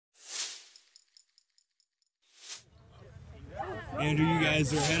Andrew, you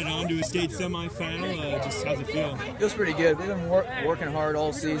guys are headed on to a state semifinal. Just how's it feel? Feels pretty good. We've been working hard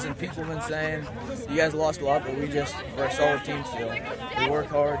all season. People have been saying you guys lost a lot, but we're a solid team still. We work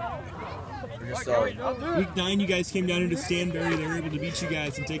hard. We're just solid. Week 9, you guys came down into Stanberry. They were able to beat you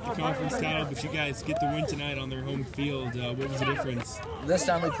guys and take the conference title, but you guys get the win tonight on their home field. What was the difference? This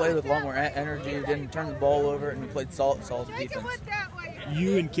time we played with a lot more energy. We didn't turn the ball over, and we played solid defense.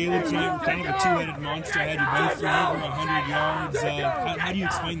 You and Caleb tonight were kind of a two-headed monster. Had you both for over 100 yards. How do you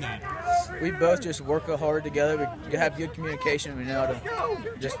explain that? We both just work hard together. We have good communication. We know how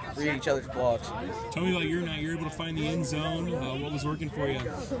to just read each other's blocks. Tell me about your night. You're able to find the end zone. What was working for you?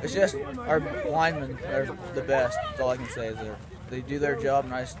 It's just our linemen are the best. That's all I can say. They do their job,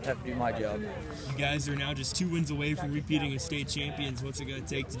 and I just have to do my job. You guys are now just 2 wins away from repeating as state champions. What's it going to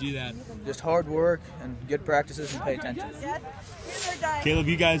take to do that? Just hard work and good practices and pay attention. Caleb,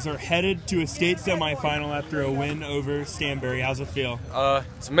 you guys are headed to a state semifinal after a win over Stanberry. How's it feel?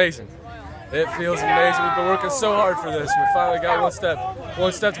 It's amazing. It feels amazing. We've been working so hard for this. We finally got one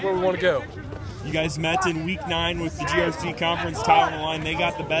step to where we want to go. You guys met in week 9 with the GRC conference title on the line. They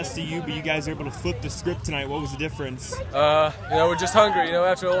got the best of you, but you guys were able to flip the script tonight. What was the difference? We're just hungry.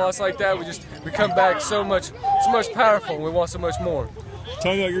 After a loss like that, we come back so much powerful, and we want so much more.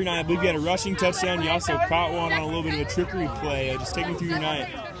 Tell me about your night. I believe you had a rushing touchdown. You also caught one on a little bit of a trickery play. Just take me through your night.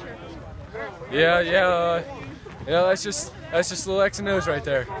 That's just a little X and O's right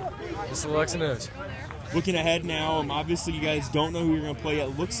there. Just a little X and O's. Looking ahead now, obviously you guys don't know who you're going to play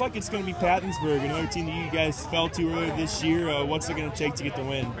yet. Looks like it's going to be Pattonsburg, another team that you guys fell to earlier this year. What's it going to take to get the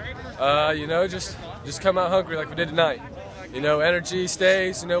win? Just come out hungry like we did tonight. Energy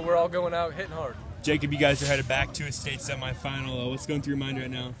stays. We're all going out hitting hard. Jacob, you guys are headed back to a state semifinal. What's going through your mind right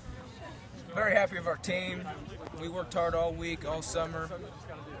now? Very happy with our team. We worked hard all week, all summer.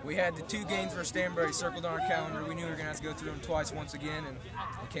 We had the 2 games for Stanberry circled on our calendar. We knew we were going to have to go through them twice once again, and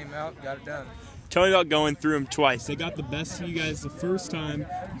we came out, got it done. Tell me about going through them twice. They got the best of you guys the first time.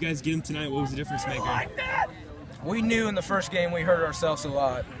 You guys get them tonight. What was the difference maker? We knew in the first game we hurt ourselves a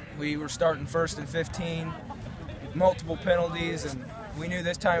lot. We were starting 1st and 15, multiple penalties, and we knew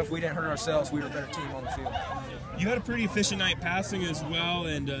this time if we didn't hurt ourselves, we were a better team on the field. You had a pretty efficient night passing as well,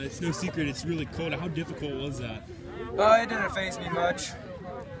 and it's no secret it's really cold. How difficult was that? It didn't faze me much.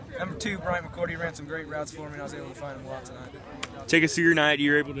 Number 2, Bryant McCourty ran some great routes for me, and I was able to find him a lot tonight. Take us through your night.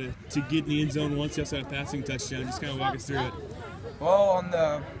 You were able to get in the end zone once. You also had a passing touchdown. Just kind of walk us through it. Well, on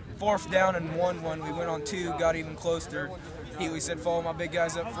the 4th down and 1 when we went on 2, got even closer. He said, follow my big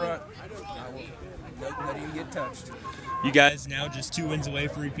guys up front. Let him get touched. You guys now just 2 wins away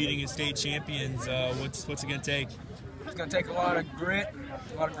from repeating as state champions. What's it going to take? It's going to take a lot of grit,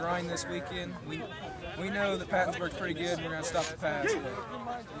 a lot of grind this weekend. We know that Pattonsburg's pretty good, and we're going to stop the pass.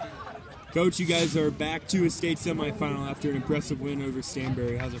 Coach, you guys are back to a state semifinal after an impressive win over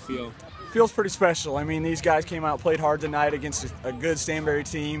Stanberry. How's it feel? Feels pretty special. I mean, these guys came out, played hard tonight against a good Stanberry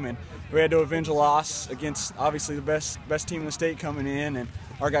team, and we had to avenge a loss against obviously the best team in the state coming in, and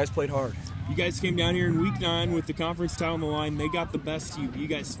our guys played hard. You guys came down here in week 9 with the conference title on the line. They got the best of you. You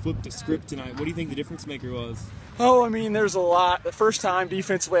guys flipped the script tonight. What do you think the difference maker was? Oh, I mean, there's a lot. The first time,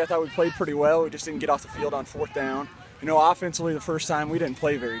 defensively, I thought we played pretty well. We just didn't get off the field on 4th down. Offensively, the first time, we didn't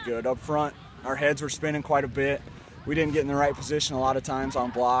play very good. Up front, our heads were spinning quite a bit. We didn't get in the right position a lot of times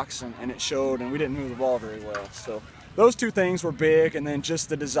on blocks, and it showed, and we didn't move the ball very well. So those 2 things were big, and then just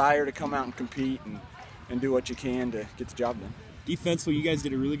the desire to come out and compete and do what you can to get the job done. Defensively, you guys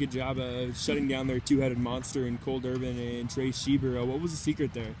did a really good job of shutting down their 2-headed monster in Cole Durbin and Trey Schieber. What was the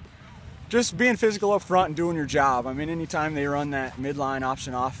secret there? Just being physical up front and doing your job. I mean, anytime they run that midline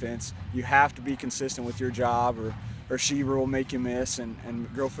option offense, you have to be consistent with your job, or Schieber will make you miss and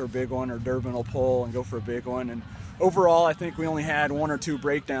go for a big one, or Durbin will pull and go for a big one. And overall, I think we only had 1 or 2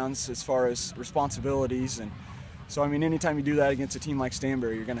 breakdowns as far as responsibilities. And so, I mean, anytime you do that against a team like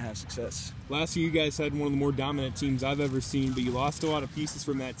Stanberry, you're going to have success. Last year, you guys had one of the more dominant teams I've ever seen, but you lost a lot of pieces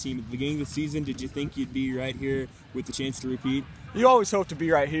from that team. At the beginning of the season, did you think you'd be right here with the chance to repeat? You always hope to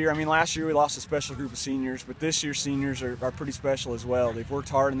be right here. I mean, last year we lost a special group of seniors, but this year's seniors are pretty special as well. They've worked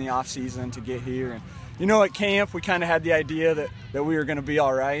hard in the off-season to get here. And at camp, we kind of had the idea that we were going to be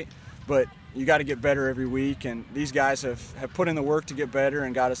all right, but you got to get better every week, and these guys have put in the work to get better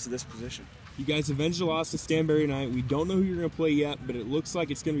and got us to this position. You guys avenged a loss to Stanberry tonight. We don't know who you're going to play yet, but it looks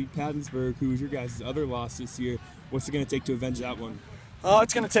like it's going to be Pattonsburg, who was your guys' other loss this year. What's it going to take to avenge that one?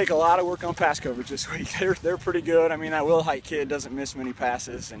 It's going to take a lot of work on pass coverage this week. They're pretty good. I mean, that Will Height kid doesn't miss many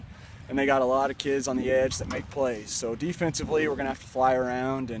passes, and they got a lot of kids on the edge that make plays. So defensively, we're going to have to fly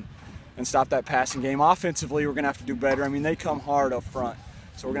around and stop that passing game. Offensively, we're going to have to do better. I mean, they come hard up front,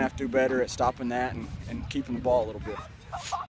 so we're going to have to do better at stopping that and keeping the ball a little bit.